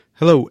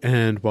Hello,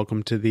 and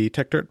welcome to the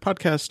Tech Dirt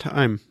Podcast.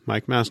 I'm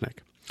Mike Masnick.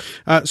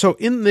 So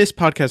in this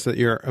podcast that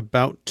you're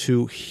about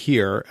to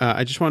hear,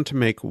 I just want to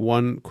make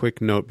one quick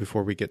note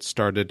before we get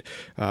started,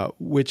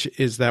 which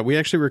is that we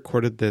actually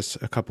recorded this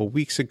a couple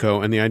weeks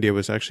ago, and the idea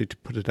was actually to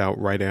put it out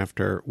right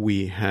after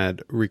we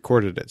had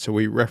recorded it. So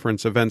we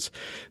reference events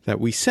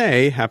that we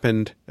say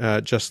happened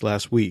just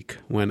last week,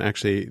 when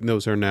actually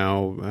those are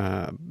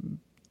now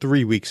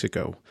 3 weeks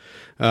ago.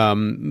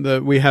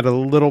 We had a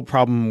little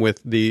problem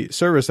with the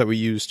service that we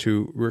use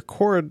to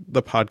record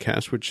the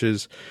podcast, which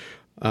is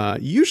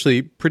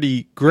usually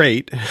pretty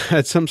great,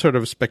 had some sort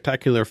of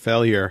spectacular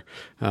failure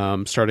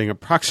starting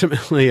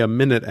approximately a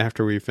minute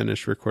after we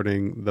finished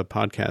recording the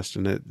podcast,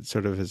 and it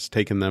sort of has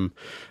taken them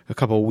a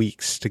couple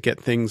weeks to get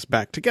things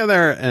back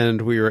together,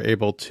 and we were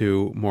able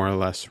to more or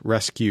less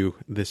rescue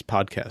this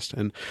podcast.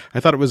 And I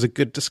thought it was a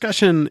good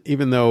discussion,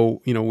 even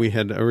though, we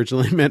had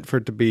originally meant for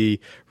it to be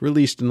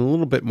released in a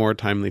little bit more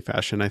timely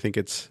fashion. I think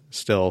it's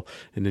still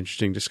an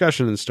interesting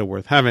discussion and still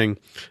worth having.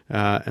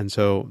 And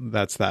so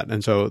that's that.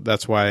 And so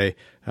that's why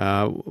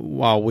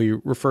while we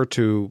refer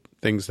to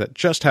things that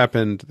just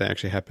happened, they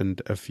actually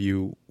happened a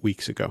few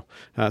weeks ago.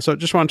 So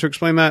just wanted to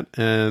explain that,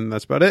 and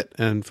that's about it.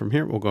 And from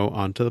here, we'll go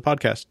on to the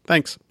podcast.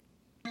 Thanks.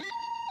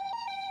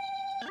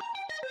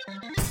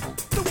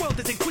 The world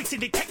is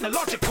increasingly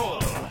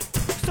technological,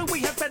 so we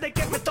had better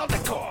get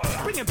methodical,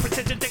 bringing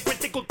precision to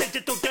critical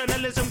digital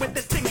journalism with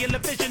the singular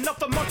vision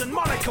of a modern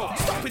monocle,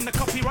 stopping the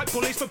copyright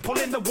bullies from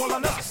pulling the wool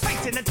on us,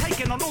 facing and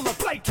taking on all the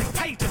blatant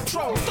patent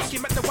trolls,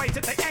 document the ways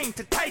that they aim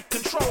to take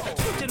control,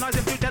 scrutinize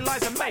and view their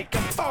lies and make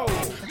them fold.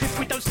 If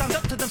we don't stand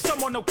up to them,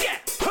 someone will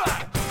get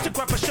hurt. So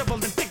grab a shovel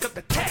and dig up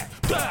the tech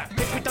dirt.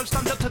 If we don't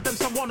stand up to them,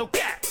 someone will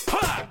get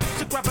hurt.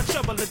 So grab a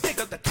shovel and dig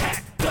up the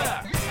tech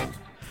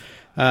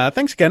dirt.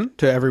 Thanks again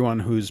to everyone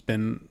who's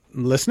been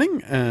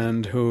listening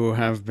and who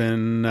have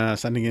been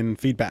sending in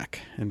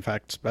feedback. In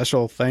fact,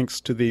 special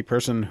thanks to the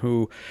person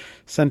who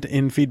sent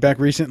in feedback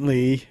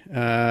recently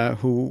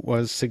who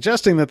was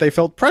suggesting that they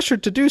felt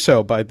pressured to do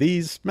so by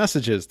these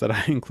messages that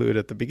I include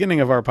at the beginning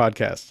of our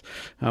podcast.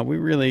 We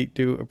really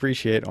do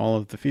appreciate all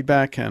of the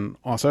feedback, and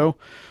also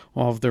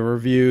all of the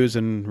reviews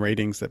and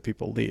ratings that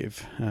people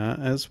leave,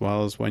 as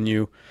well as when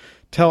you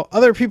tell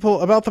other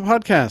people about the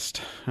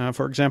podcast,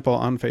 for example,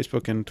 on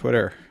Facebook and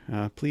Twitter.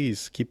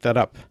 Please keep that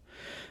up.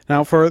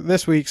 Now, for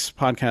this week's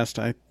podcast,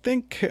 I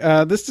think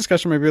this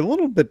discussion may be a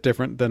little bit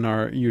different than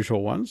our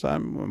usual ones.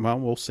 Well,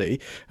 we'll see.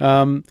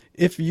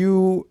 If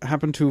you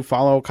happen to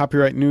follow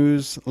copyright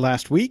news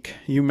last week,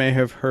 you may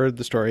have heard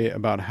the story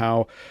about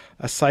how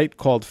a site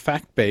called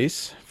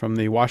FactBase from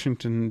the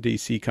Washington,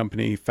 D.C.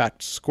 company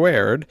Fact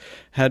Squared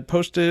had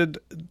posted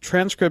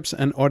transcripts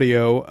and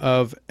audio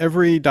of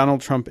every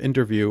Donald Trump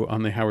interview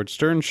on the Howard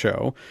Stern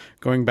show,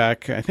 going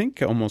back, I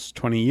think, almost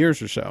 20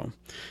 years or so.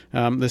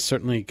 This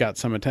certainly got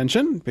some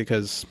attention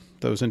because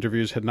those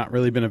interviews had not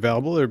really been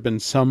available. There had been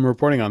some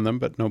reporting on them,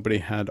 but nobody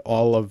had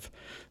all of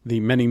the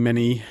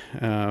many,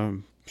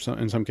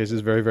 in some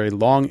cases, very, very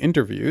long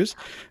interviews.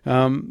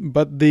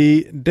 But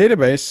the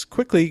database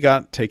quickly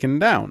got taken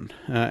down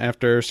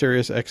after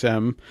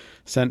SiriusXM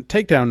sent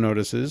takedown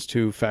notices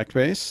to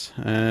FactBase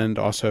and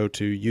also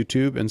to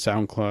YouTube and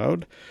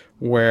SoundCloud,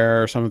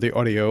 where some of the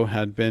audio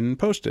had been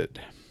posted.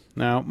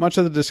 Now, much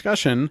of the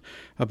discussion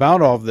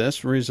about all of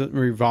this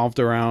revolved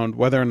around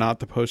whether or not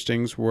the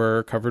postings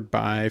were covered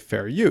by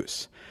fair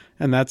use.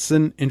 And that's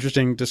an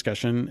interesting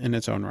discussion in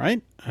its own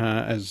right.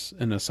 As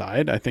an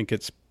aside, I think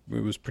it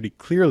was pretty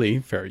clearly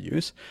fair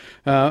use.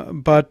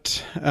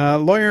 But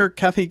lawyer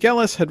Kathy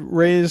Gellis had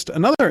raised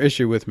another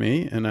issue with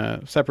me in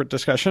a separate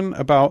discussion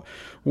about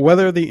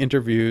whether the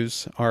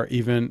interviews are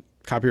even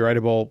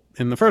copyrightable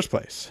in the first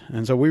place.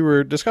 And so we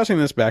were discussing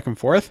this back and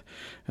forth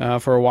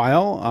for a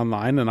while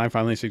online, and I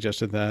finally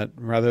suggested that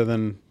rather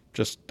than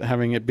just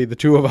having it be the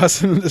two of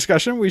us in the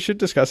discussion, we should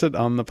discuss it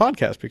on the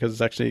podcast because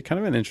it's actually kind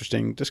of an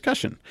interesting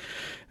discussion.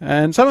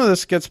 And some of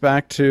this gets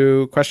back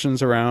to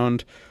questions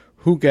around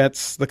who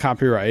gets the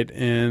copyright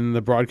in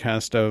the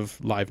broadcast of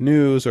live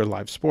news or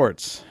live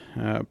sports.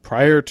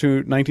 Prior to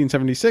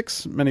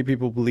 1976, many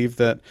people believed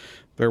that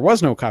there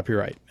was no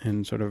copyright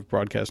in sort of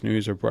broadcast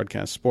news or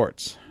broadcast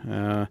sports.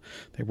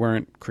 They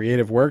weren't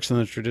creative works in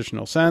the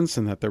traditional sense,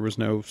 and that there was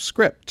no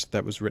script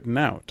that was written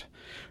out.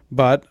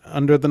 But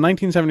under the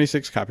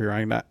 1976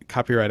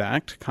 Copyright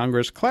Act,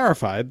 Congress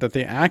clarified that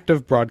the act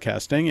of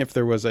broadcasting, if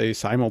there was a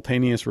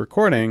simultaneous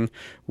recording,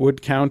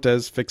 would count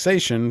as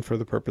fixation for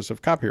the purpose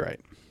of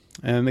copyright.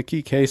 And the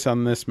key case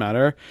on this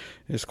matter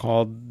is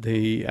called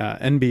the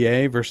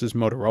NBA versus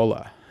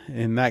Motorola.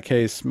 In that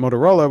case,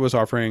 Motorola was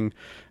offering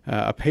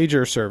a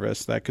pager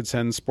service that could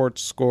send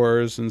sports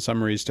scores and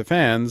summaries to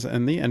fans,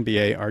 and the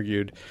NBA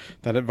argued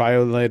that it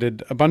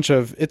violated a bunch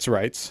of its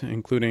rights,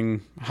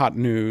 including hot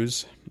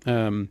news.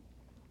 And,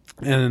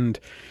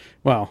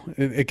 well,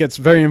 it gets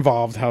very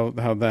involved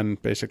how then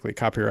basically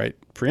copyright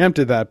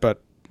preempted that,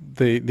 but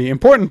the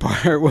important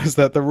part was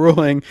that the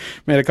ruling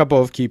made a couple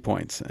of key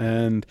points.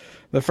 And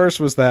The first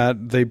was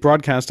that the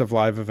broadcast of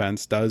live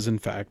events does, in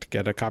fact,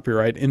 get a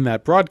copyright in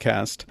that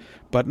broadcast,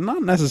 but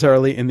not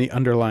necessarily in the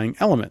underlying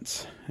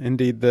elements.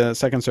 Indeed, the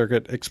Second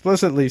Circuit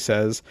explicitly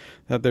says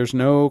that there's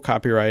no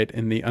copyright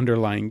in the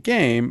underlying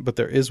game, but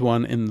there is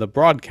one in the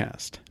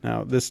broadcast.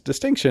 Now, this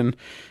distinction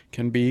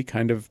can be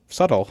kind of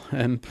subtle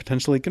and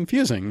potentially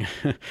confusing.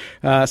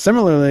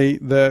 Similarly,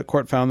 the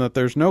court found that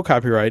there's no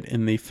copyright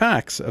in the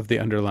facts of the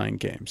underlying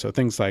game. So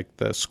things like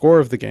the score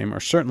of the game are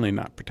certainly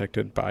not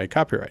protected by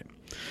copyright.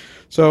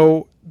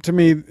 So to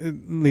me, at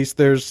least,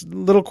 there's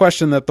little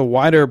question that the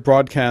wider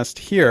broadcast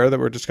here that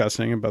we're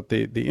discussing about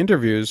the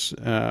interviews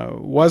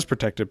was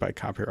protected by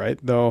copyright,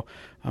 though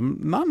I'm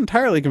not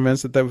entirely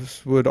convinced that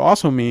this would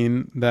also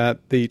mean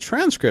that the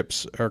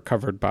transcripts are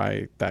covered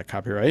by that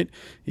copyright,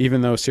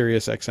 even though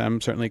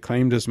SiriusXM certainly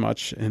claimed as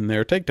much in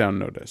their takedown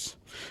notice.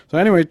 So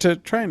anyway, to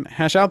try and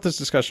hash out this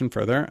discussion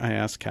further, I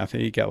asked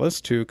Kathy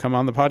Gellis to come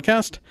on the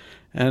podcast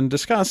and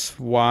discuss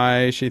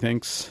why she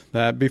thinks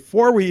that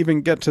before we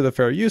even get to the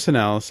fair use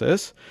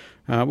analysis,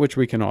 which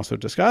we can also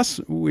discuss,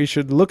 we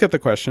should look at the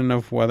question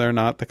of whether or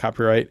not the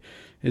copyright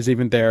is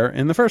even there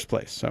in the first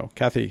place. So,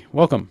 Kathy,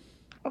 welcome.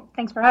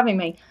 Thanks for having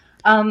me.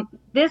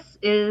 This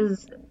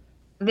is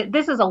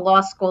a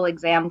law school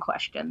exam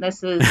question.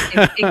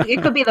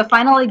 It could be the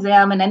final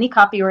exam in any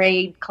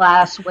copyright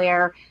class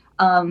where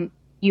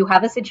you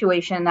have a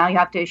situation, now you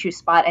have to issue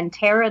spot and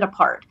tear it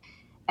apart.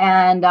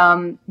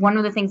 And one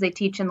of the things they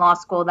teach in law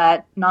school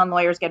that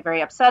non-lawyers get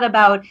very upset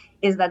about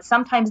is that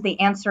sometimes the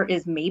answer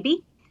is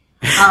maybe.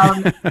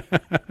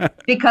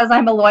 Because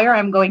I'm a lawyer,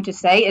 I'm going to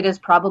say it is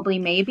probably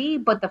maybe.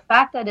 But the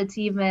fact that it's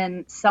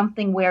even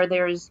something where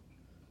there's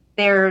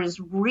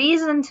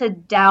reason to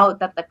doubt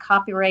that the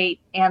copyright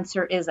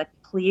answer is a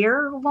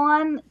clear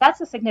one,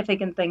 that's a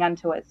significant thing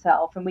unto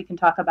itself. And we can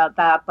talk about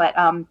that.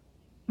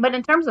 But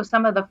in terms of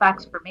some of the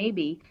facts for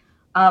maybe,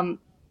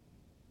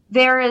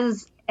 there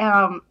is...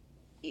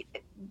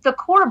 the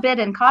core bit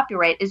in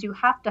copyright is you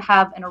have to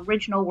have an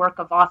original work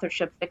of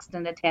authorship fixed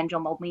in a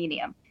tangible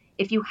medium.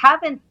 If you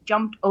haven't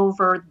jumped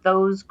over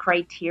those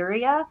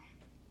criteria,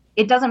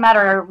 it doesn't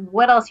matter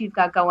what else you've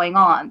got going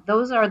on.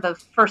 Those are the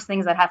first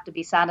things that have to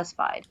be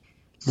satisfied.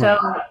 So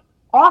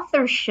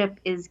authorship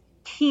is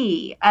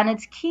key, and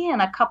it's key in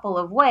a couple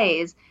of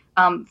ways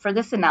for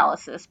this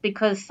analysis,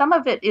 because some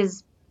of it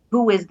is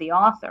who is the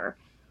author,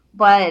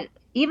 but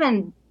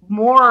even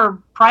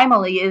more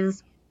primally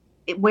is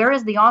where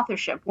is the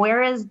authorship?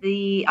 Where is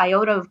the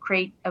iota of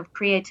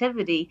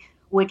creativity,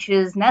 which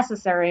is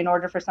necessary in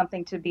order for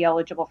something to be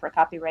eligible for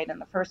copyright in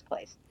the first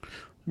place?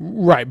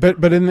 Right,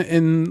 but I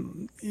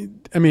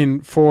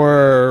mean,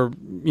 for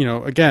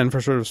again,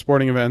 for sort of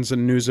sporting events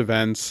and news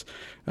events,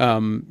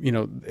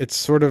 it's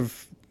sort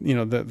of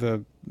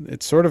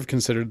it's sort of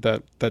considered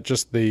that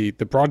just the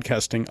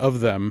broadcasting of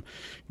them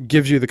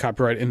gives you the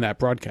copyright in that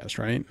broadcast,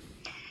 right?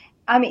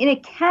 I mean,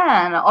 it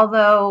can,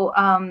 although.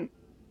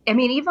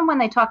 Even when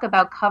they talk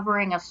about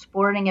covering a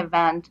sporting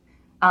event,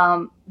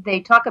 they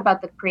talk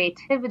about the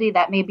creativity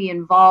that may be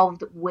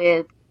involved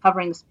with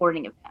covering the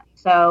sporting event.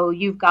 So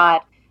you've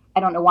got, I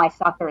don't know why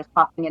soccer is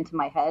popping into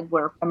my head.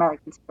 We're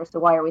Americans here, so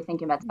why are we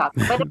thinking about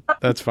soccer?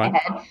 But that's fine.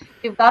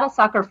 You've got a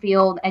soccer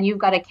field and you've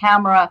got a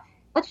camera.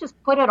 Let's just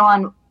put it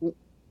on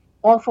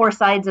all four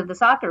sides of the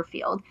soccer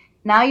field.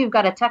 Now you've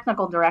got a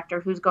technical director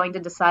who's going to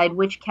decide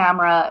which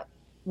camera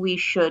we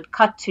should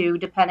cut to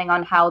depending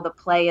on how the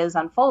play is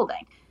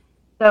unfolding.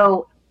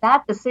 So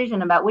that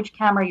decision about which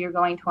camera you're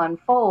going to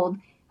unfold,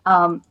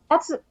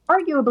 that's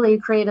arguably a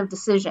creative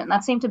decision.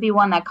 That seemed to be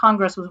one that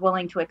Congress was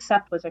willing to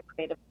accept was a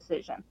creative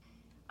decision.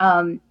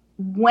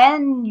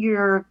 When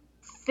your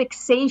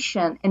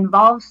fixation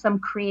involves some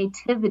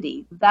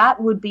creativity, that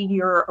would be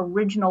your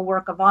original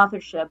work of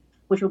authorship,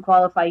 which would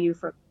qualify you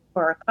for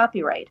a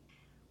copyright.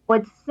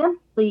 But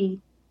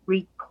simply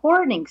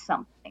recording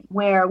something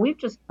where we've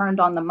just turned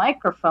on the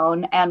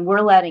microphone and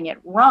we're letting it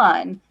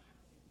run,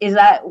 is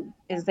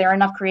there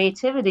enough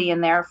creativity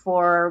in there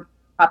for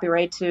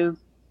it to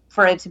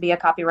be a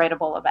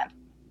copyrightable event?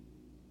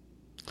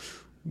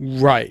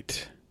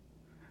 Right.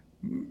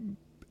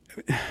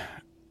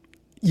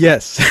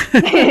 Yes.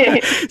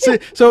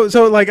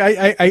 so like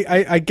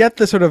I get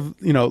the sort of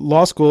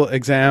law school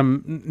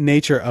exam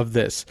nature of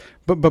this,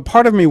 but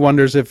part of me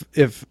wonders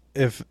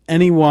if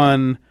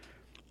anyone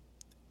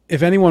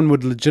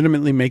would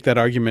legitimately make that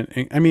argument.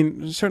 I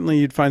mean, certainly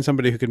you'd find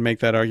somebody who could make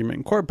that argument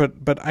in court,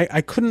 but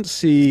I couldn't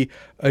see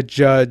a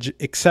judge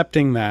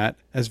accepting that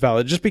as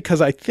valid, just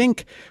because I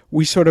think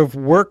we sort of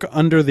work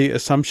under the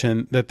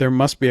assumption that there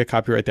must be a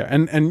copyright there.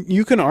 And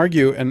you can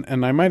argue,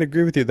 and I might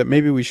agree with you, that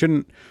maybe we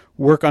shouldn't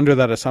work under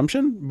that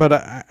assumption, but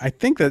I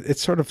think that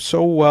it's sort of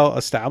so well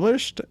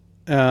established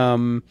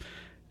that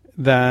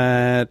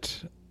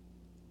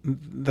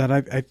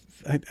I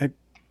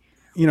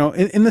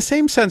in the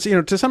same sense,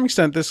 to some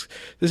extent, this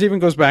even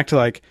goes back to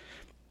like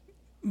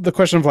the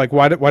question of like,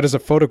 why does a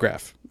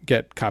photograph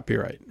get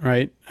copyright,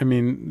 right? I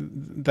mean,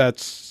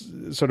 that's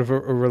sort of a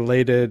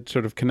related,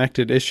 sort of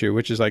connected issue,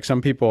 which is like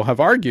some people have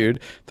argued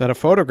that a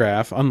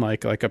photograph,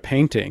 unlike like a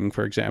painting,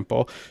 for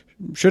example,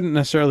 shouldn't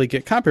necessarily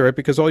get copyright,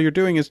 because all you're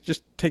doing is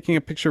just taking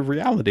a picture of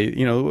reality.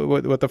 You know,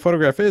 what the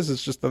photograph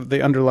is just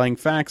the underlying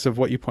facts of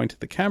what you point to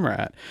the camera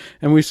at.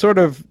 And we sort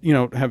of, you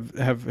know,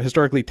 have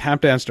historically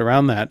tap danced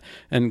around that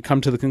and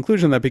come to the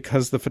conclusion that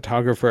because the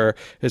photographer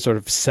is sort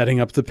of setting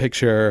up the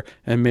picture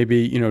and maybe,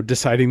 you know,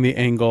 deciding the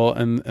angle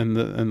and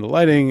the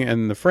lighting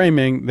and the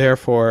framing,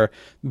 therefore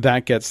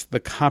that gets the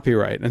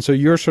copyright. And so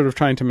you're sort of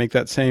trying to make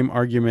that same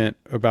argument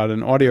about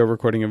an audio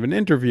recording of an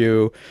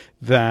interview,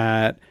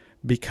 that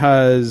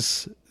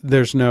because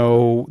there's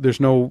no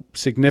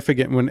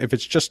significant, when if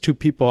it's just two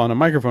people on a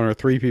microphone or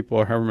three people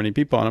or however many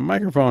people on a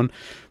microphone,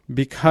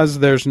 because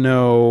there's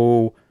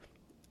no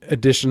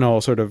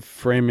additional sort of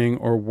framing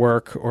or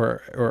work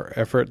or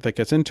effort that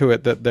gets into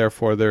it, that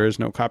therefore there is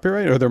no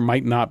copyright, or there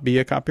might not be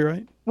a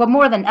copyright. Well,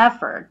 more than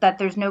effort, that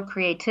there's no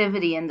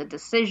creativity in the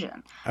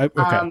decision.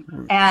 Okay.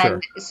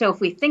 And Sure. so if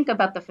we think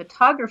about the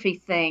photography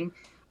thing,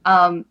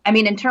 I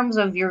mean, in terms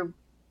of your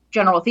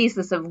general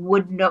thesis of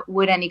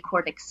would any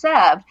court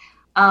accept,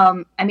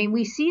 I mean,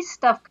 we see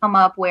stuff come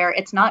up where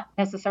it's not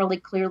necessarily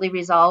clearly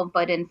resolved,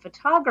 but in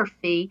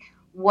photography,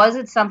 was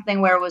it something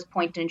where it was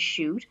point and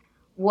shoot?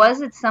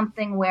 Was it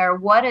something where,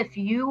 what if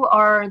you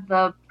are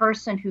the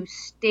person who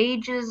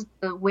stages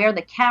where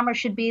the camera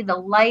should be, the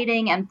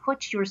lighting, and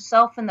puts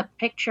yourself in the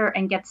picture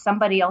and gets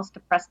somebody else to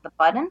press the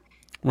button?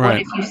 Right.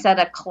 What if you set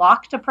a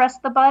clock to press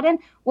the button?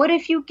 What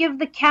if you give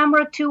the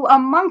camera to a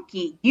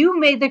monkey? You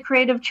made the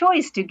creative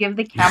choice to give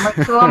the camera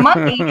to a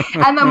monkey,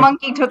 and the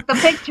monkey took the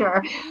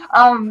picture.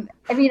 I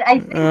mean, I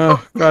think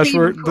Gosh,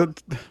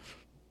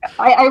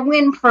 I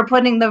win for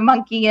putting the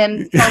monkey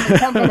in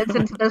 10 minutes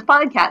into this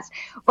podcast.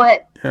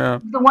 But yeah.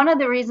 one of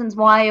the reasons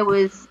why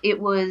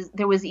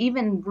there was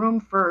even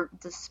room for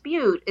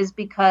dispute is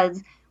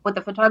because what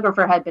the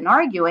photographer had been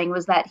arguing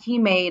was that he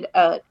made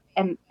a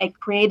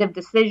creative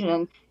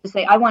decision to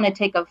say, I want to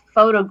take a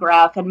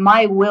photograph, and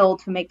my will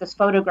to make this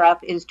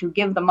photograph is to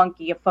give the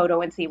monkey a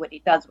photo and see what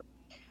he does with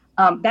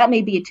it. That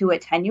may be too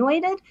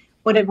attenuated,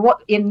 but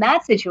in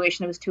that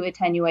situation it was too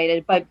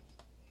attenuated. But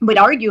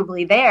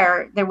arguably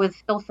there was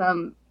still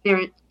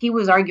he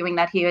was arguing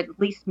that he had at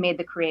least made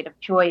the creative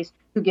choice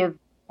to give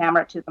the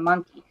camera to the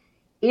monkey.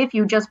 If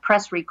you just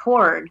press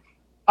record,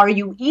 are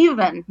you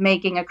even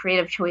making a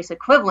creative choice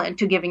equivalent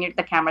to giving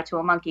the camera to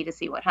a monkey to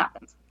see what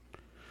happens?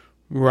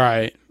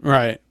 Right.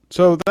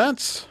 So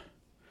that's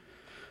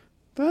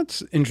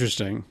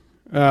interesting.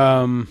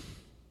 I'm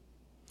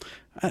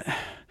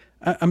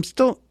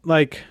still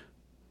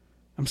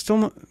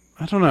not,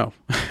 I don't know.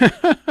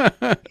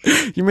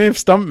 You may have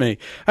stumped me.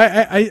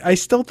 I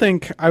still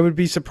think I would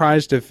be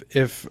surprised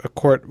if a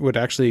court would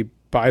actually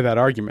buy that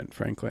argument,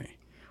 frankly.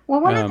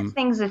 Well, one of the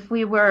things, if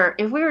we were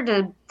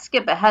to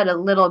skip ahead a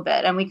little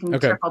bit, and we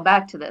can circle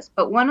back to this,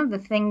 but one of the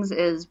things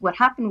is what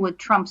happened with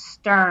Trump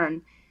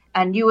Stern.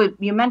 And you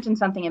mentioned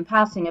something in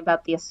passing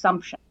about the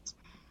assumptions.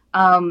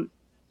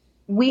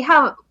 We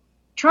have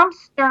Trump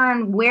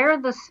Stern, where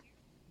the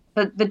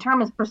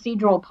term is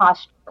procedural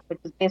posture, which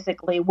is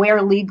basically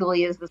where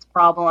legally is this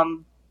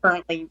problem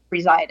currently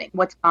residing,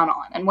 what's gone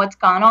on. And what's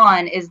gone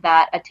on is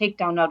that a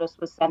takedown notice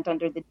was sent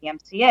under the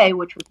DMCA,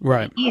 which was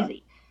pretty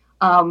easy.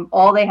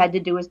 All they had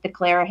to do was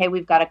declare, hey,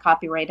 we've got a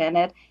copyright in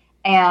it.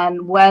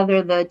 And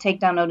whether the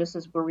takedown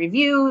notices were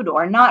reviewed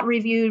or not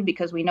reviewed,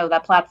 because we know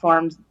that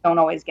platforms don't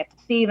always get to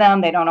see them,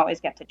 they don't always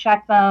get to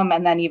check them,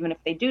 and then even if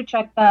they do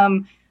check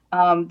them,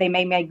 they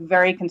may make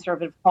very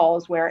conservative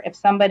calls where if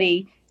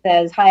somebody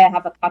says, hi, I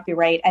have a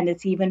copyright, and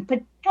it's even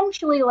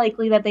potentially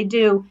likely that they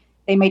do,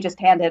 they may just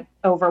hand it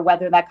over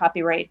whether that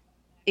copyright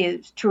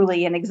is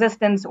truly in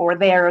existence or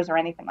theirs or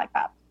anything like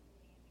that.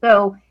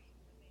 So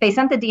they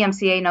sent the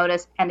DMCA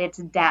notice, and it's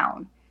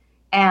down.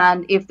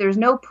 And if there's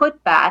no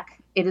putback,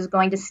 it is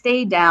going to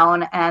stay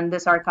down, and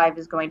this archive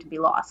is going to be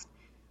lost.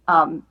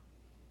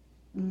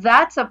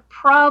 That's a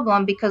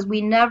problem because we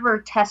never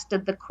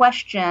tested the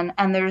question,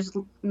 and there's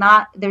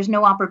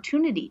no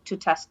opportunity to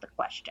test the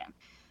question.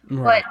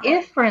 Right. But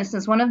if, for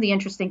instance, one of the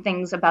interesting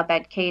things about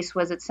that case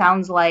was it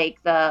sounds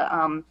like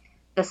the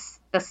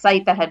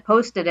site that had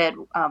posted it,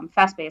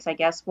 Fastbase, I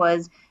guess,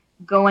 was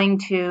going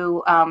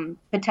to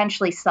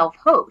potentially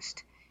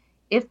self-host.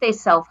 If they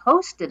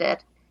self-hosted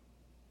it,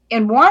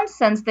 in one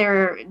sense,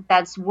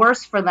 that's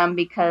worse for them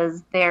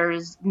because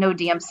there's no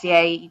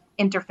DMCA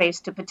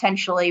interface to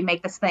potentially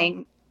make this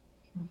thing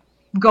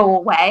go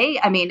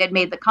away. I mean, it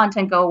made the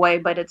content go away,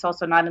 but it's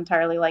also not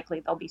entirely likely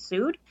they'll be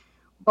sued.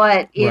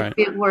 But if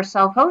it were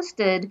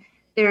self-hosted,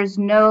 there's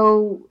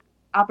no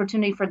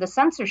opportunity for the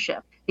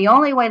censorship. The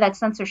only way that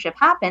censorship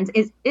happens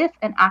is if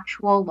an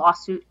actual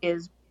lawsuit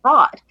is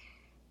brought.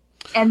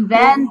 And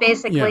then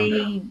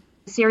basically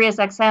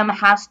SiriusXM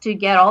has to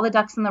get all the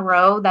ducks in the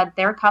row, that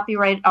their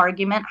copyright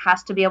argument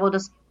has to be able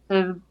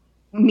to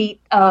meet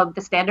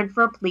the standard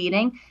for a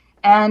pleading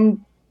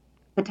and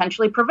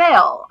potentially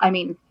prevail. I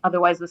mean,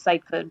 otherwise the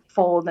site could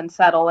fold and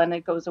settle and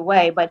it goes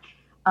away. But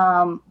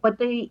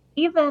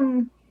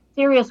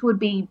Sirius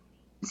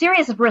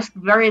risk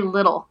very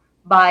little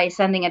by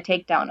sending a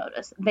takedown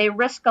notice. They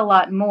risk a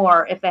lot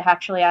more if they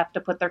actually have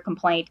to put their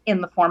complaint in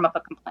the form of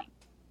a complaint.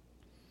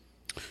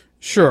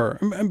 Sure,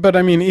 but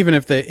I mean, even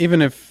if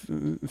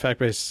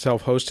fact-based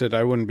self-hosted,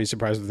 I wouldn't be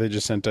surprised if they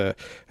just sent a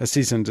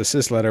cease and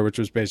desist letter, which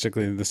was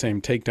basically the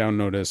same takedown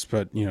notice,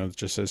 but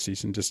just says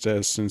cease and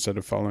desist instead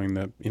of following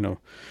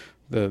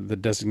the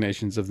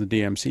designations of the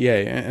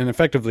DMCA, and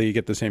effectively you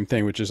get the same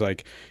thing, which is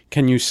like,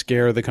 can you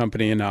scare the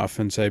company enough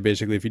and say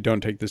basically, if you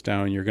don't take this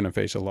down, you're going to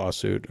face a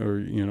lawsuit,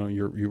 or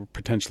you're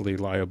potentially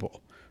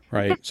liable.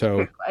 Right.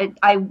 So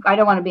I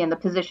don't want to be in the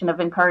position of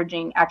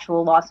encouraging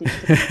actual lawsuits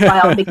to be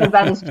filed because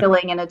that is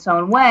chilling in its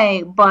own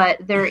way.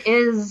 But there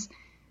is,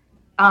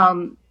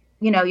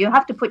 you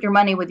have to put your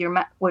money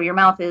where your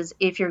mouth is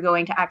if you're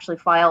going to actually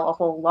file a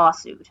whole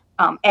lawsuit.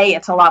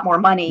 It's a lot more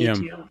money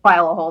to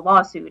file a whole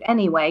lawsuit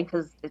anyway,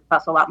 because it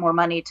costs a lot more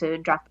money to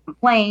draft a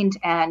complaint,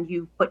 and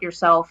you put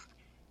yourself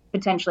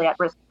potentially at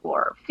risk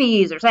for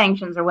fees or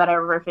sanctions or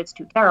whatever if it's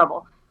too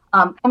terrible.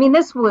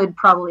 This would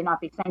probably not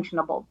be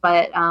sanctionable,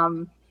 but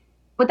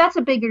that's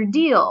a bigger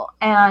deal.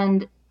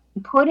 And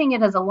putting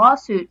it as a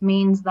lawsuit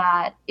means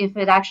that if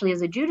it actually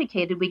is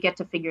adjudicated, we get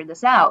to figure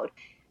this out.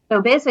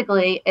 So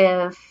basically,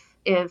 if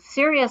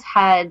Sirius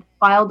had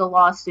filed a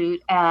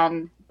lawsuit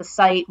and the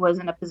site was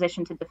in a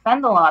position to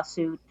defend the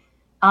lawsuit,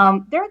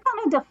 they're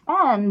going to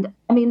defend.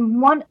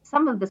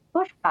 Some of this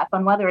pushback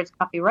on whether it's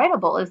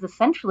copyrightable is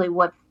essentially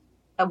what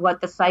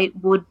the site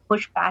would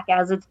push back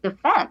as its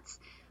defense.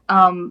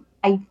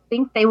 I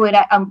think they would,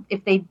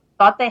 if they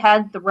thought they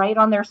had the right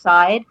on their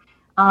side,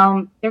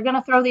 they're going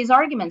to throw these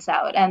arguments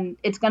out, and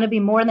it's going to be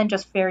more than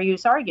just fair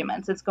use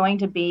arguments. It's going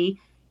to be,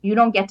 you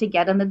don't get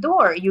in the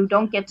door. You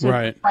don't get to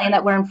complain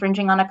that we're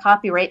infringing on a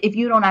copyright if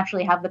you don't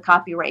actually have the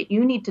copyright.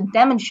 You need to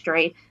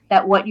demonstrate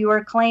that what you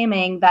are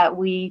claiming that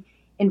we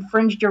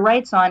infringed your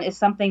rights on is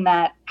something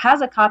that has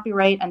a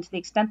copyright, and to the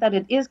extent that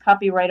it is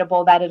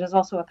copyrightable, that it is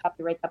also a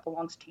copyright that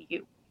belongs to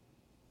you.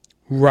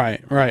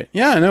 Right.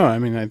 Yeah, no,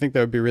 I think that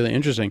would be really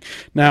interesting.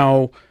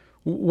 Now,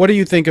 what do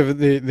you think of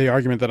the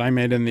argument that I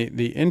made in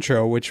the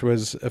intro, which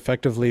was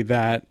effectively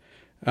that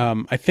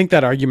I think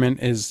that argument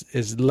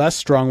is less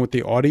strong with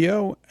the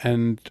audio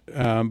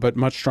but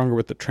much stronger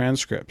with the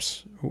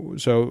transcripts.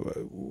 So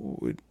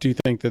do you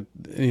think that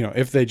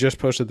if they just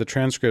posted the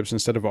transcripts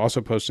instead of also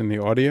posting the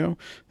audio,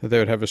 that they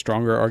would have a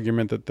stronger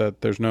argument that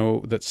that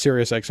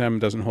SiriusXM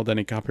doesn't hold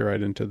any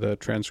copyright into the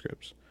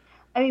transcripts?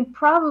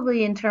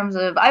 Probably in terms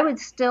of, I would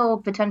still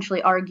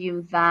potentially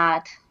argue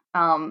that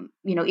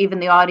even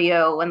the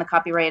audio and the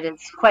copyright is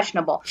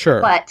questionable.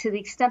 Sure. But to the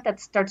extent that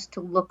starts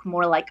to look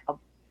more like a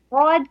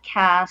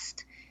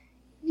broadcast,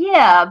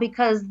 yeah,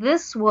 because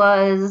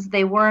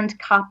they weren't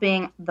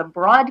copying the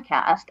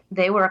broadcast,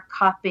 they were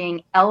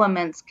copying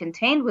elements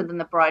contained within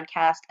the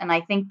broadcast, and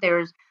I think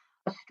there's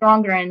a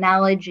stronger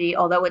analogy,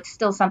 although it's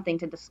still something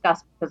to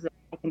discuss because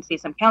I can see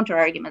some counter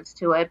arguments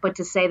to it, but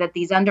to say that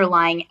these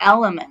underlying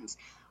elements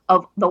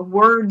of the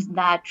words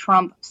that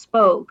Trump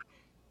spoke,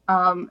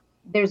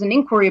 there's an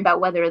inquiry about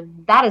whether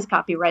that is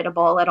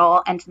copyrightable at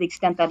all, and to the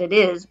extent that it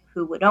is,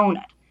 who would own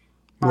it.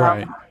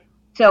 Right.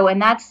 So in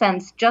that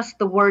sense, just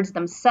the words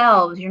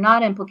themselves, you're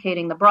not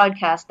implicating the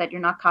broadcast, that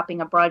you're not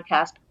copying a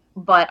broadcast.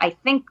 But I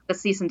think the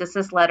cease and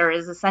desist letter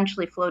is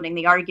essentially floating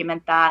the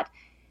argument that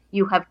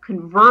you have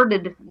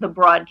converted the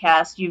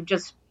broadcast, you've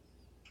just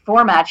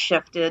format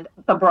shifted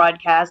the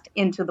broadcast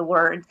into the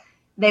words.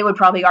 They would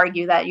probably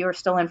argue that you're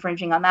still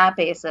infringing on that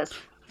basis.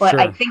 But sure.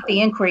 I think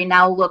the inquiry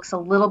now looks a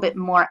little bit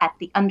more at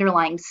the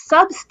underlying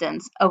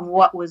substance of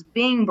what was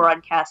being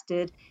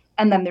broadcasted,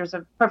 and then there's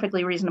a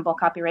perfectly reasonable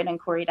copyright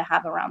inquiry to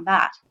have around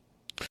that.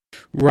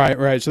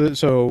 Right.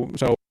 So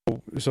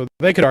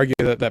they could argue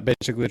that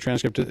basically the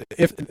transcript,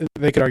 if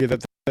they could argue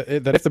that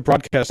if the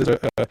broadcast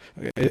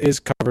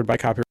is covered by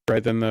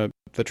copyright, then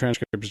the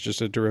transcript is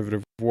just a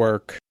derivative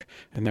work,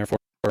 and therefore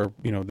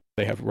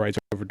they have rights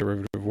over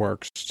derivative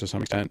works to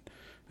some extent.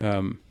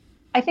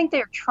 I think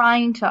they're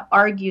trying to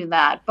argue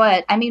that,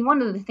 but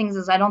one of the things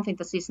is I don't think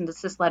the cease and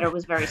desist letter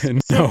was very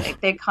specific. No.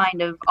 They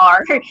kind of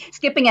are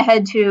skipping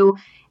ahead to,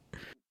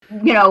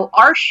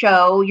 our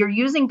show. You're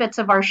using bits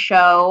of our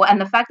show,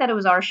 and the fact that it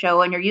was our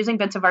show and you're using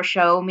bits of our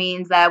show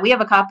means that we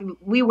have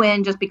we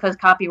win just because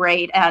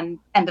copyright, and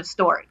end of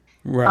story.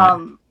 Right.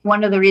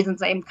 One of the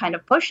reasons I'm kind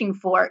of pushing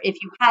for,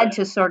 if you had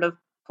to sort of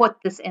put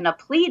this in a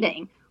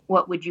pleading,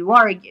 what would you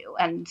argue?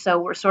 And so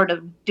we're sort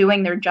of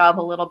doing their job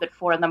a little bit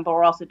for them, but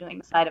we're also doing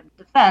the side of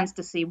the defense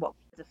to see what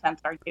the defense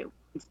argue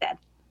instead.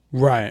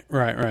 Right.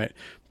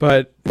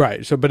 But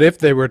if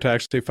they were to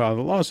actually file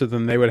the lawsuit,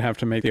 then they would have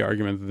to make the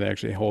argument that they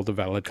actually hold a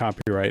valid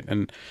copyright,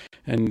 and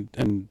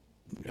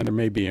there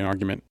may be an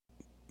argument,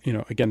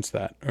 against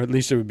that, or at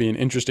least it would be an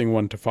interesting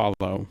one to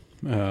follow.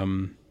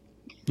 I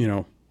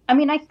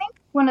think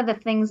one of the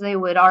things they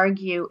would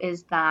argue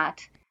is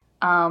that,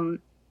 and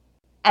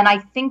I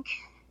think,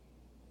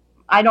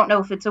 I don't know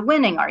if it's a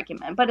winning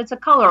argument, but it's a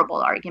colorable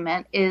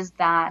argument, is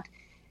that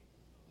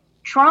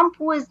Trump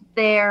was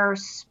there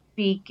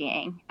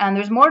speaking, and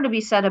there's more to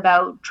be said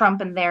about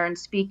Trump and there and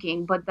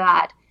speaking, but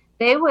that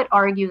they would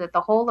argue that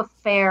the whole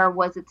affair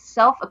was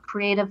itself a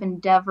creative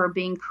endeavor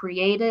being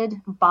created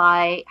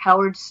by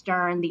Howard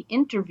Stern, the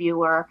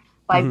interviewer,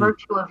 by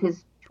virtue of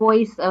his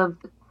choice of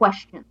the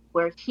questions,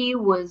 where he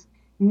was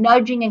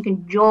nudging and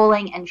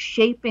cajoling and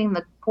shaping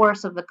the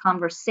course of the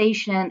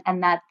conversation,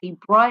 and that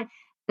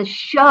the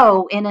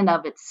show in and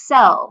of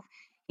itself,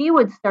 he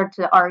would start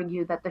to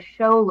argue that the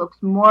show looks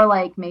more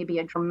like maybe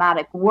a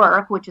dramatic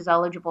work, which is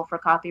eligible for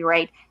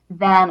copyright,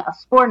 than a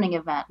sporting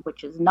event,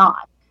 which is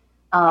not.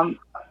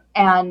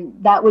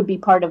 And that would be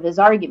part of his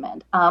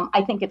argument.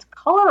 I think it's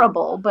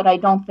colorable, but I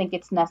don't think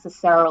it's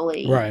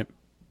necessarily right.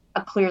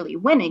 a clearly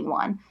winning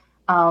one.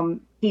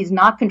 He's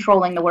not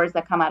controlling the words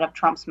that come out of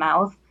Trump's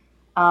mouth.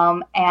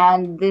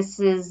 And this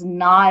is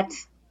not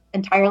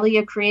entirely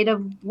a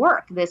creative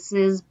work. This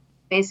is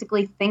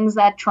basically things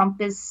that Trump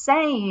is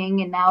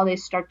saying, and now they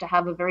start to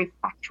have a very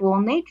factual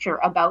nature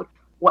about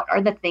what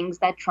are the things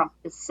that Trump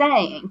is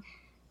saying.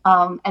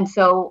 And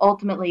so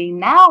ultimately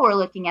now we're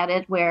looking at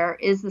it where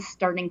is this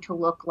starting to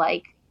look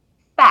like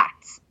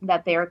facts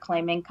that they are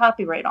claiming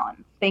copyright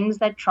on? Things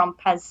that Trump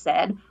has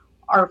said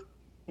are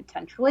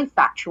potentially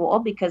factual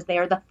because they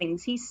are the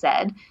things he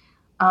said.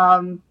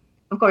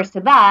 Of course,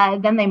 to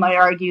that, then they might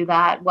argue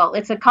that, well,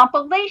 it's a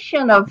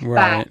compilation of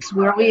facts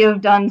where we have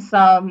done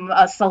some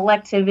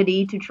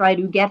selectivity to try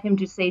to get him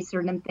to say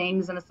certain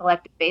things on a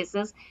selective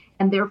basis,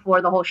 and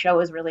therefore the whole show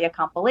is really a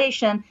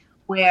compilation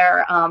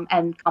where,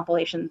 and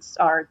compilations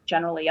are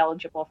generally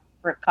eligible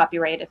for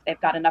copyright if they've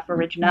got enough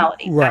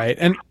originality. Right.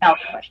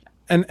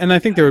 And I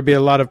think there would be a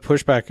lot of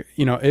pushback,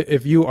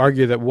 if you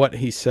argue that what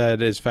he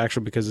said is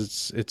factual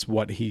because it's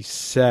what he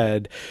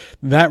said,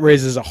 that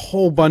raises a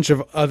whole bunch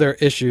of other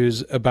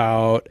issues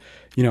about,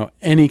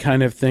 any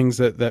kind of things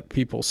that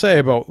people say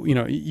about,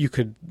 you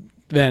could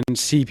then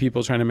see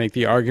people trying to make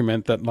the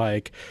argument that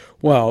like,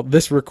 well,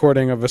 this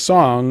recording of a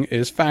song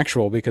is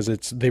factual because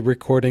it's the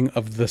recording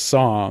of the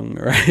song,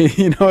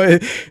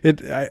 right?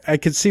 I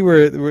could see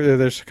where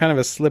there's kind of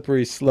a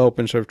slippery slope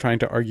in sort of trying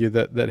to argue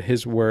that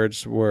his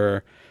words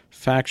were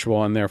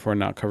factual and therefore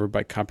not covered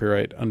by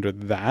copyright under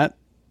that.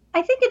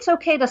 I think it's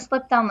okay to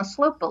slip down the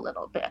slope a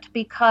little bit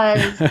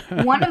because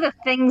one of the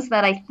things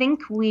that I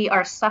think we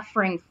are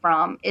suffering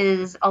from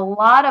is a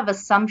lot of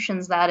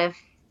assumptions that if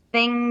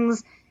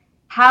things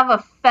have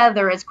a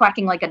feather, it's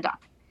quacking like a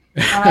duck.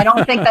 And I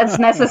don't think that's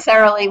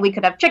necessarily, we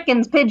could have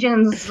chickens,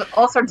 pigeons,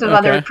 all sorts of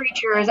other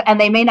creatures, and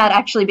they may not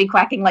actually be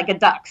quacking like a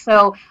duck.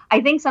 So I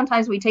think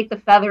sometimes we take the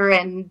feather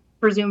and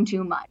presume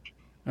too much.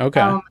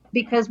 Okay.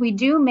 Because we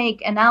do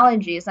make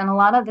analogies, and a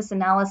lot of this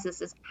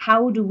analysis is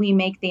how do we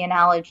make the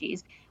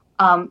analogies?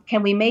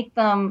 Can we make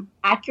them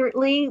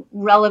accurately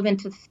relevant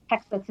to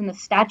text that's in the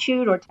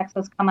statute or text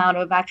that's come out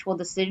of actual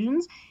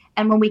decisions?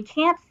 And when we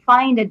can't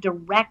find a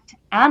direct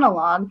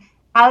analog,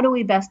 how do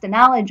we best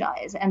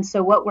analogize? And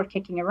so what we're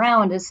kicking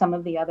around is some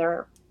of the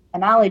other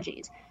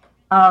analogies.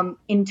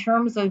 In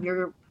terms of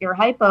your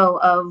hypo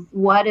of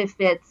what if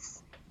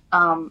it's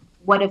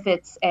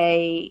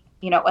a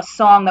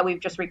song that we've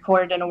just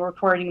recorded and we're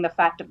recording the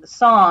fact of the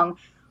song.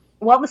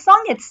 Well, the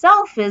song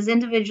itself is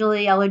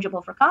individually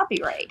eligible for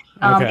copyright.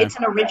 It's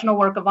an original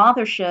work of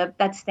authorship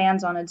that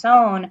stands on its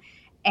own.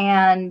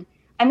 And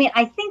I mean,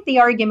 I think the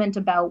argument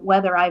about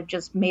whether I've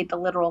just made the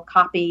literal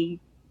copy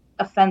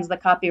offends the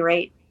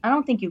copyright, I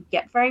don't think you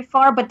get very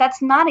far, but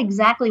that's not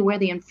exactly where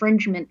the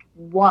infringement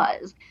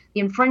was.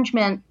 The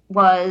infringement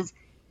was,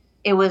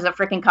 it was a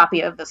freaking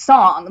copy of the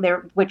song,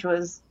 which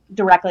was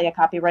directly a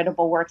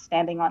copyrightable work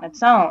standing on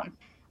its own.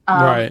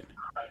 Right.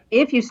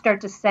 If you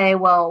start to say,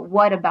 well,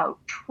 what about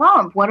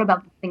Trump? What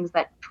about the things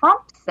that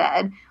Trump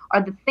said?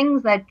 Are the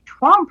things that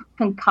Trump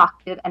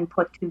concocted and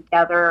put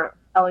together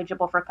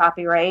eligible for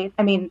copyright?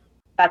 I mean,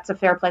 that's a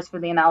fair place for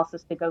the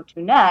analysis to go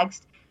to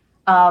next.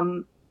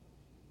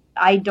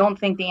 I don't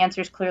think the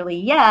answer is clearly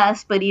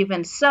yes, but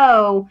even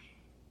so,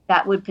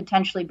 that would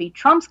potentially be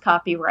Trump's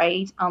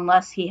copyright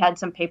unless he had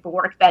some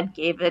paperwork that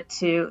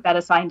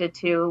assigned it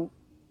to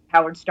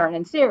Howard Stern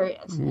and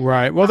Sirius.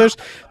 Right. Well,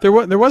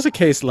 there was a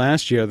case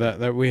last year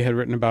that we had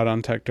written about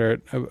on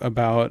TechDirt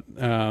about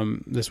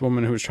this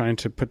woman who was trying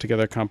to put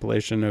together a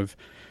compilation of,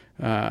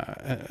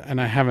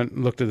 and I haven't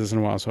looked at this in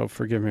a while, so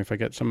forgive me if I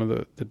get some of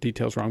the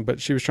details wrong.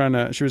 But she was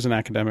an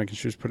academic, and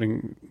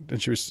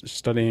she was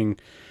studying,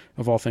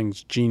 of all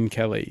things, Gene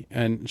Kelly,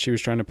 and she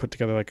was trying to put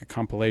together like a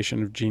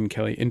compilation of Gene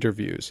Kelly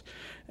interviews,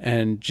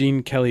 and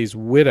Gene Kelly's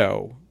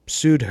widow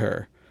sued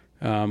her,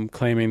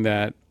 claiming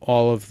that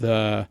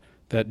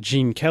that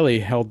Gene Kelly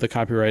held the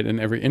copyright in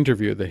every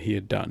interview that he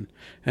had done.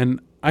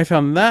 And I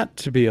found that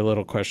to be a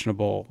little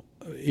questionable,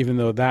 even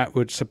though that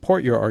would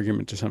support your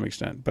argument to some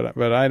extent. But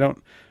I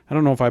don't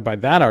know if I buy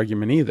that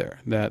argument either,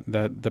 that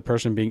the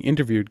person being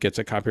interviewed gets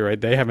a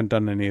copyright. They haven't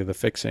done any of the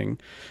fixing,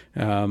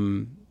 depending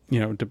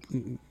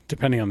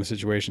on the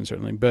situation,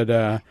 certainly. But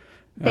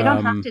they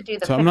don't have to do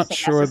the fixing. So I'm not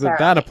sure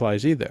that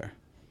applies either.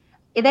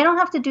 They don't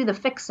have to do the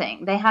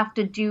fixing. They have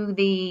to do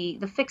the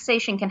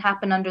fixation can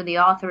happen under the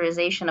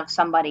authorization of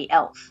somebody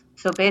else.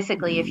 So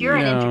basically, if you're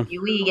an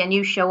interviewee and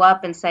you show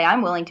up and say,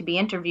 "I'm willing to be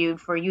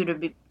interviewed for you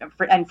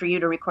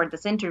to record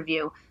this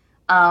interview,"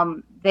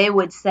 they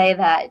would say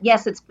that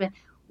yes,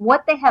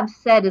 what they have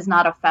said is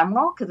not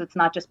ephemeral because it's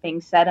not just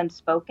being said and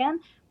spoken,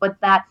 but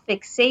that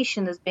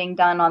fixation is being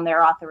done on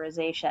their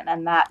authorization,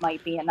 and that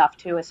might be enough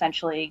to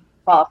essentially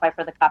qualify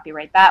for the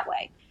copyright that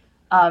way.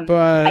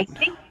 But I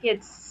think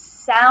it's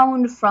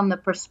sound from the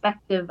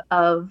perspective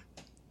of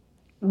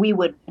we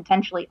would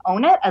potentially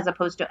own it as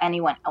opposed to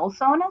anyone else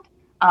own it,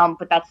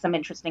 but that's some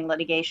interesting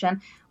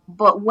litigation.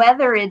 But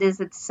whether it is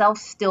itself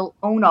still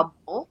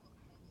ownable,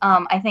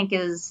 I think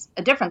is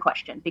a different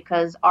question,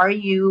 because are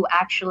you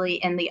actually,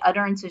 in the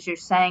utterances you're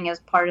saying as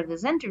part of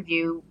this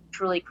interview,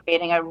 truly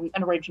creating an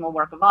original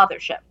work of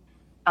authorship?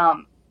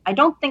 I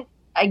don't think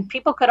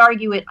people could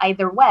argue it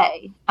either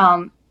way,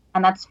 and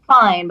that's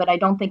fine, but I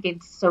don't think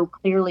it's so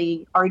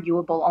clearly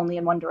arguable only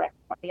in one direction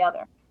or the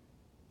other.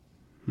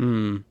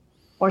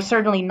 Or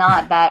certainly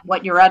not that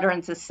what your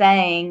utterance is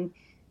saying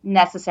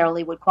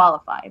necessarily would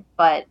qualify.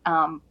 But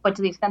to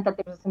the extent that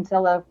there's a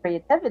scintilla of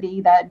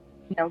creativity that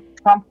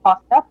Trump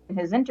tossed up in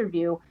his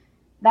interview,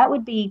 that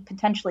would be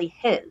potentially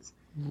his.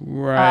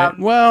 Right.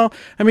 Well,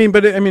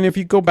 if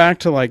you go back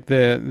to like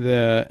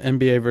the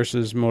NBA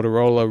versus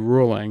Motorola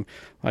ruling,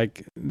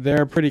 like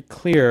they're pretty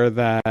clear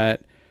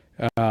that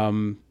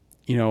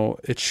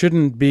it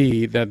shouldn't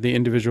be that the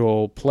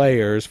individual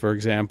players, for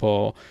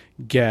example,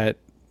 get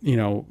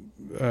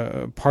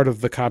part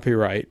of the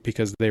copyright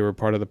because they were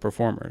part of the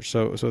performers.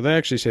 So they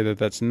actually say that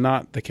that's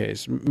not the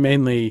case.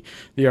 Mainly,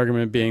 the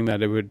argument being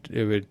that it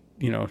would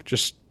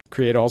just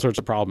create all sorts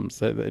of problems.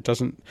 That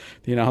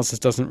the analysis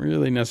doesn't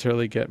really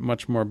necessarily get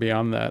much more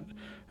beyond that.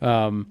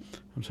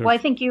 I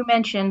think you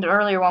mentioned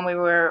earlier when we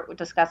were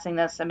discussing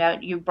this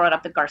about, you brought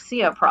up the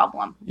Garcia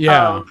problem.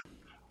 Yeah.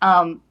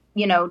 Of,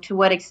 to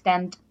what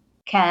extent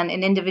can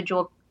an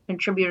individual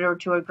contributor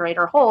to a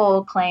greater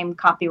whole claim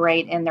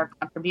copyright in their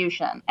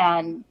contribution?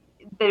 And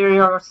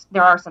there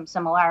are some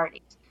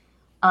similarities.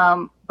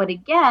 But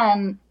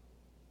again,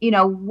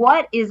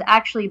 what is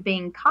actually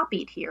being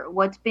copied here?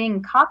 What's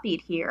being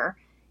copied here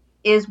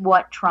is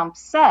what Trump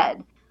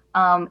said.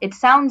 It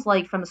sounds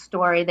like from the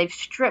story they've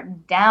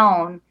stripped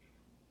down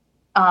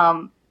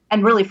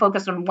and really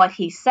focused on what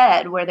he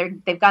said, where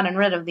they've gotten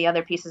rid of the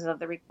other pieces of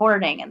the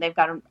recording, and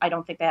I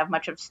don't think they have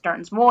much of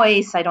Stern's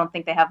voice. I don't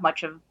think they have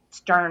much of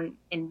Stern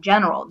in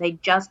general. They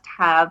just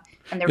have,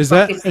 and they're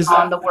focusing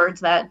on the words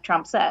that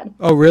Trump said.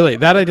 Oh, really?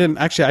 That I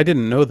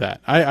didn't know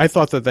that. I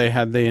thought that they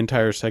had the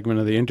entire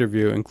segment of the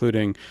interview,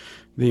 including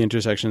the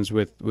intersections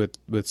with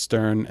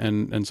Stern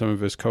and some of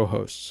his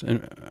co-hosts.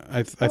 And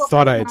I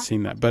thought I had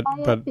seen that, but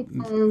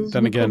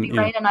then again, could be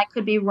right and I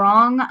could be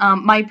wrong.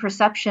 My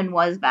perception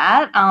was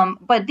that,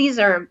 but these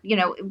are,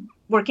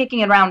 we're kicking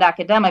it around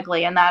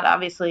academically, and that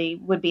obviously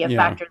would be a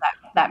factor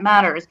that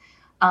matters.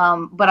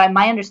 But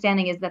my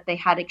understanding is that they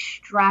had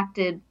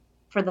extracted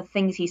for the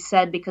things he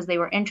said because they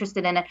were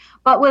interested in it.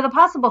 But with a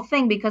possible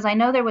thing, because I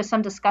know there was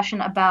some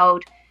discussion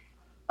about,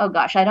 oh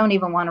gosh, I don't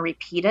even want to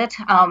repeat it,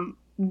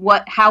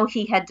 how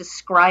he had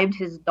described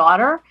his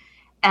daughter.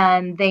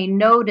 And they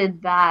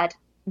noted that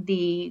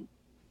the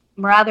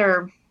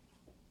rather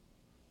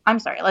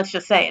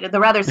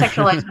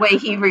sexualized way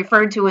he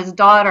referred to his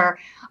daughter,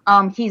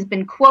 he's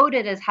been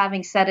quoted as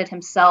having said it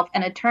himself,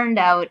 and it turned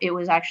out it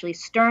was actually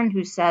Stern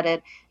who said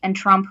it and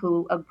Trump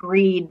who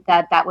agreed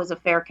that that was a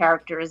fair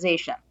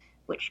characterization,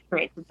 which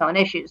creates its own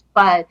issues.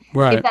 But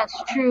right. If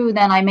that's true,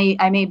 then I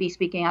may be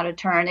speaking out of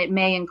turn. It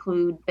may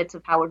include bits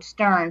of Howard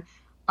Stern.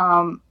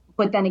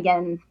 But then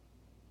again,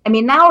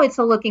 now it's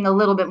looking a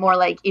little bit more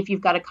like, if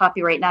you've got a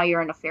copyright, now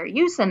you're in a fair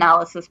use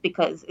analysis,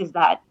 because is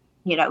that,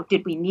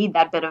 did we need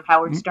that bit of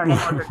Howard Stern in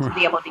order to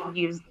be able to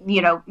use,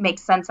 make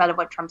sense out of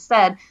what Trump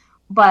said?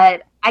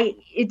 But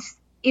if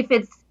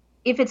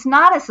it's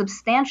not a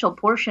substantial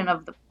portion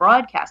of the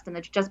broadcast and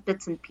it's just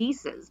bits and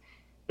pieces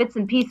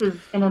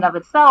in and of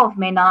itself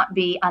may not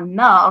be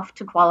enough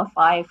to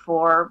qualify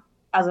for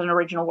as an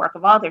original work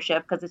of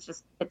authorship, because it's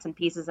just bits and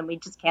pieces and we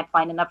just can't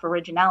find enough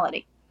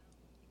originality.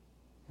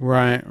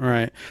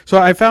 Right. So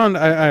I found,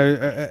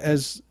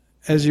 as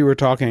you were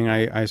talking,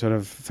 I sort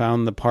of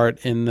found the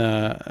part in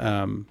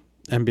the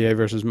NBA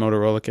versus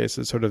Motorola case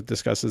that sort of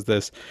discusses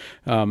this,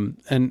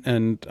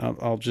 and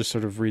I'll just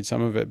sort of read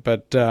some of it.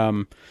 But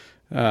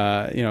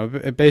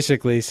it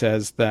basically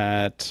says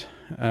that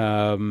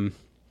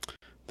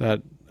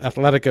that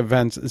athletic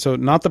events, so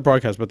not the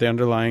broadcast, but the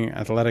underlying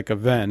athletic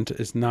event,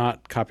 is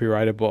not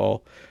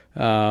copyrightable.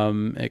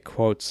 It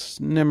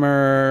quotes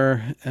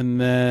Nimmer, and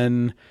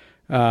then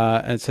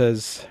it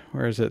says,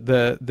 where is it?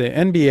 The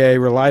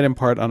NBA relied in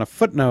part on a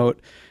footnote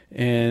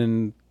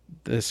in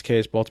this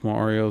case, Baltimore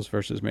Orioles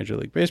versus Major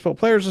League Baseball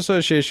Players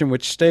Association,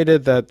 which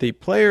stated that the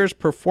player's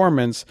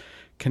performance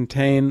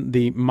contained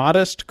the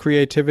modest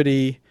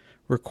creativity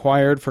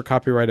required for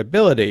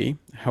copyrightability.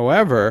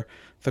 However,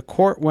 the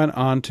court went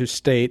on to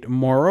state,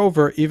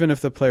 moreover, even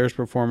if the player's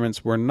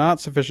performance were not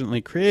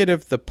sufficiently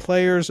creative, the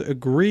players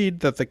agreed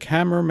that the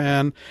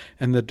cameraman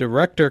and the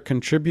director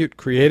contribute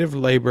creative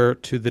labor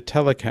to the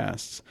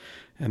telecasts.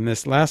 And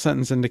this last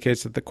sentence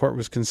indicates that the court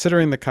was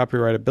considering the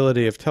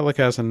copyrightability of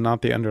telecasts and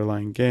not the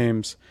underlying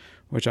games,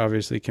 which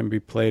obviously can be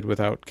played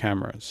without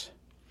cameras.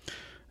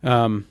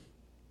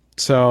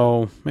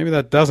 So maybe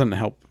that doesn't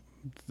help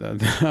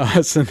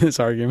us in this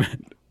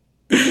argument.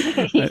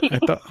 I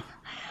thought.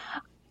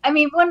 I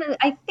mean,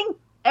 I think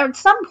at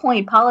some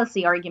point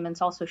policy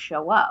arguments also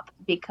show up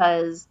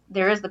because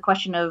there is the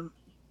question of,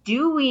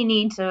 do we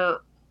need to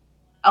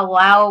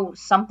allow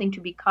something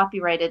to be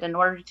copyrighted in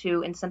order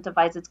to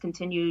incentivize its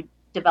continued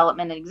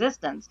development and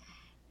existence?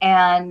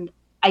 And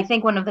I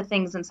think one of the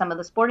things in some of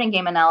the sporting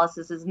game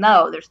analysis is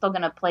no, they're still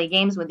going to play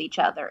games with each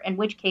other. In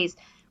which case,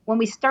 when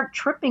we start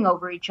tripping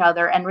over each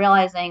other and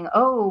realizing,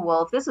 oh,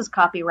 well, if this is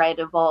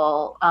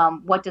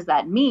copyrightable, what does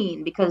that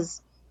mean?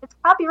 Because it's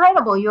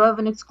copyrightable. You have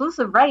an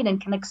exclusive right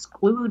and can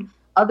exclude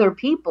other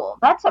people.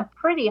 That's a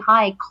pretty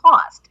high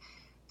cost.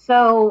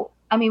 So,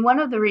 I mean, one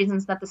of the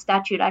reasons that the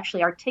statute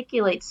actually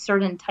articulates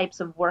certain types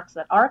of works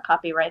that are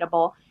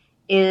copyrightable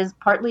is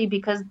partly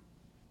because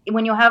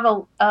when you have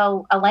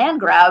a land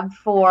grab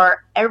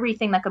for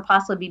everything that could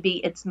possibly be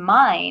it's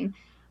mine,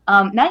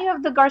 now you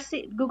have the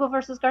Google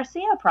versus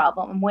Garcia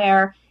problem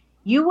where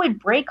you would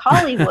break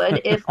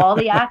Hollywood if all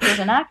the actors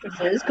and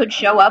actresses could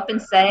show up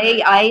and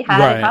say, I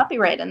had a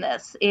copyright in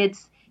this.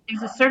 There's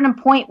a certain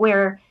point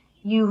where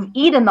you've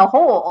eaten the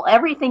whole.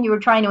 Everything you were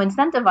trying to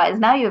incentivize,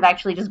 now you've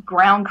actually just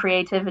ground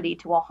creativity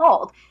to a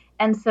halt.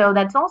 And so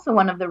that's also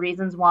one of the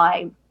reasons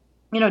why,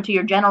 to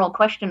your general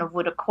question of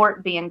would a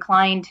court be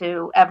inclined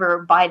to ever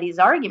buy these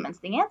arguments,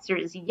 the answer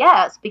is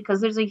yes, because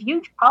there's a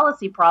huge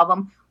policy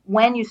problem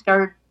when you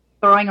start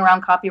throwing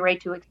around copyright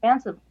too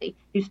expansively.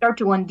 You start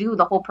to undo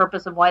the whole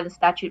purpose of why the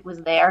statute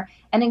was there,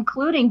 and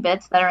including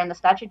bits that are in the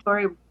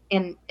statutory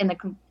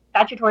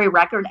statutory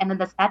record and in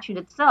the statute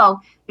itself.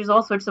 There's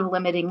all sorts of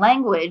limiting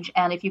language,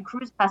 and if you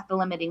cruise past the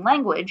limiting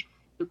language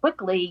too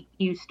quickly,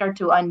 you start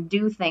to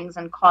undo things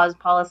and cause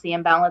policy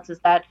imbalances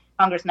that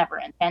Congress never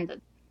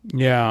intended.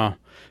 Yeah,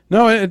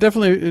 no, it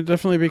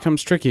definitely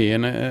becomes tricky,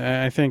 and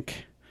I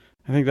think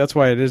that's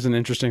why it is an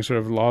interesting sort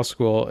of law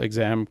school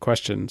exam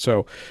question.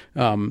 So,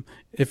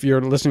 if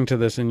you're listening to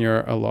this and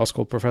you're a law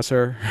school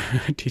professor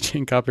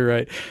teaching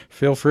copyright,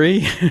 feel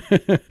free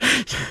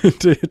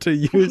to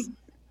use.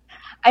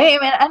 I mean,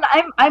 and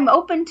I'm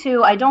open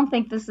to. I don't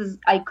think this is.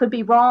 I could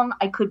be wrong.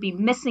 I could be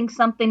missing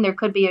something. There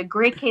could be a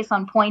great case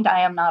on point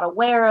I am not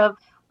aware of.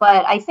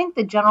 But I think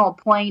the general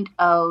point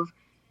of,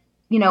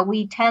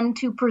 we tend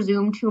to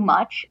presume too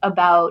much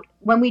about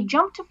when we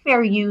jump to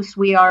fair use,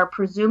 we are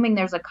presuming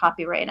there's a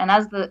copyright. And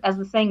as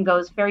the saying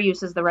goes, fair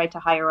use is the right to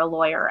hire a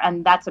lawyer.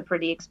 And that's a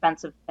pretty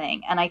expensive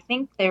thing. And I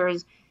think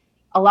there's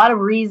a lot of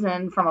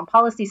reason from a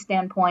policy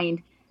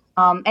standpoint,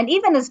 and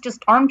even as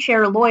just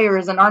armchair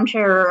lawyers and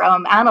armchair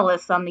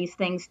analysts on these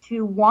things,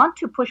 to want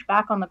to push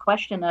back on the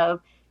question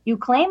of, you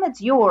claim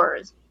it's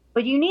yours,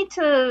 but you need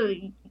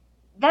to.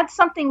 That's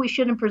something we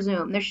shouldn't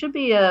presume. There should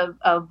be a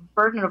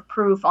burden of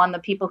proof on the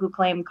people who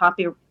claim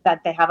that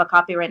they have a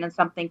copyright in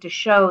something to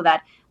show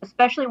that,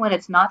 especially when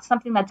it's not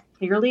something that's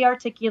clearly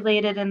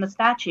articulated in the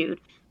statute,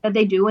 that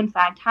they do in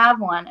fact have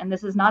one. And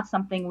this is not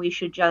something we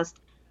should just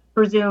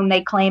presume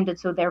they claimed it,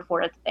 so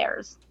therefore it's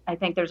theirs. I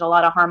think there's a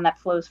lot of harm that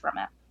flows from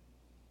it.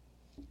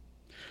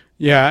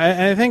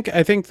 Yeah, I think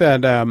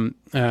that I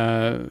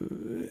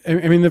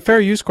mean the fair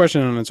use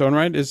question on its own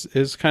right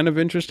is kind of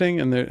interesting,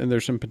 and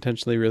there's some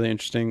potentially really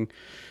interesting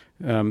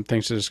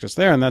things to discuss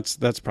there, and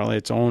that's probably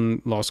its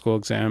own law school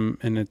exam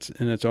in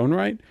its own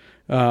right.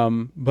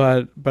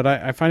 But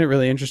I find it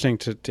really interesting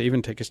to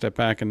even take a step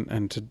back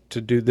and to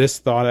do this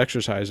thought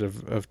exercise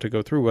of to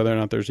go through whether or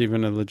not there's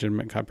even a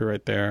legitimate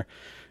copyright there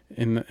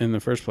in the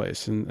first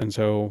place, and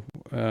so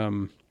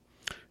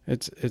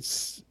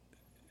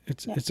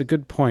it's a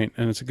good point,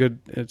 and it's a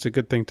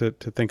good thing to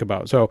think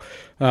about. So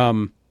I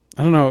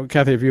don't know,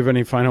 Kathy, if you have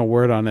any final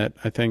word on it.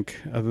 I think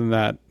other than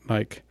that,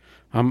 like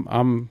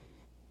I'm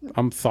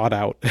thought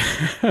out.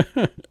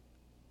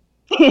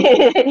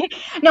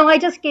 No, I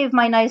just gave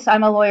my nice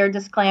 "I'm a lawyer"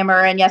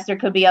 disclaimer, and yes, there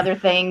could be other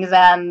things,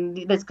 and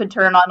this could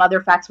turn on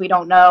other facts we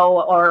don't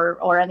know,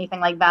 or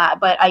anything like that.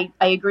 But I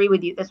agree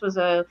with you.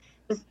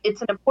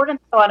 It's an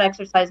important thought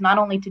exercise, not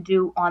only to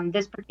do on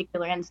this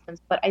particular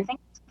instance, but I think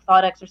it's a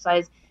thought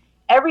exercise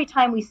every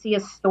time we see a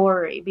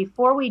story.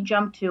 Before we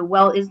jump to,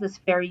 well, is this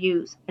fair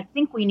use? I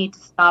think we need to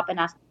stop and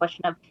ask the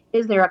question of,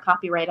 is there a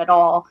copyright at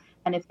all?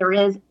 And if there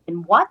is,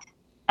 in what?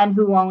 And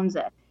who owns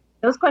it?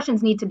 Those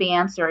questions need to be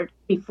answered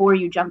before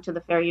you jump to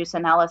the fair use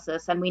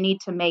analysis, and we need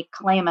to make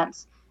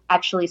claimants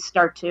actually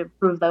start to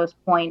prove those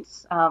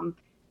points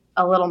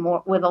a little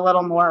more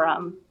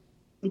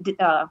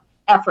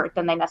effort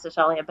than they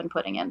necessarily have been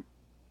putting in.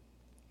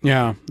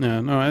 Yeah,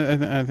 no,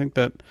 I think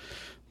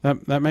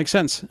that makes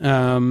sense.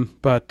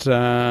 But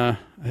I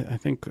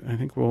think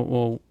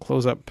we'll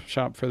close up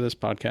shop for this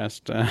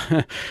podcast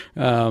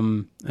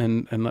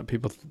and let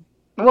people.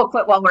 We'll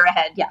quit while we're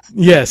ahead. Yes.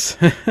 Yes,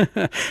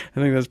 I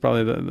think that's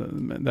probably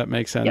that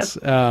makes sense.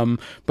 Yes.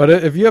 But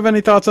if you have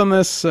any thoughts on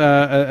this,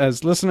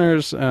 as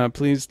listeners,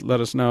 please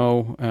let us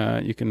know.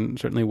 You can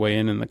certainly weigh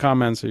in the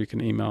comments, or you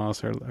can email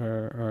us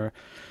or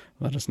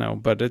let us know.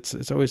 But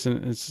it's always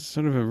it's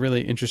sort of a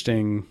really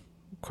interesting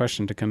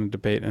question to kind of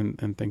debate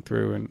and think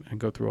through and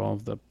go through all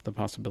of the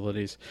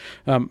possibilities.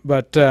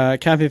 But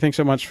Kathy, thanks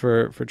so much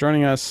for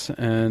joining us,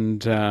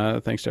 and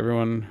thanks to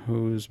everyone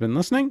who's been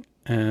listening.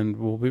 And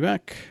we'll be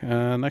back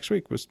next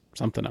week with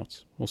something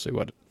else. We'll see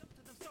what.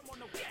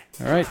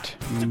 All right,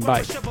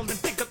 bye.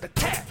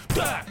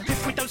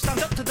 If we don't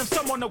stand up to them,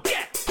 someone will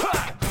get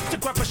hurt. To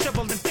grab a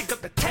shovel and dig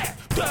up the tap.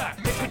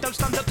 If we don't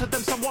stand up to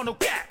them, someone will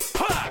get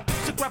hurt.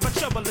 To grab a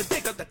shovel and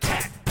dig up the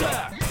tap.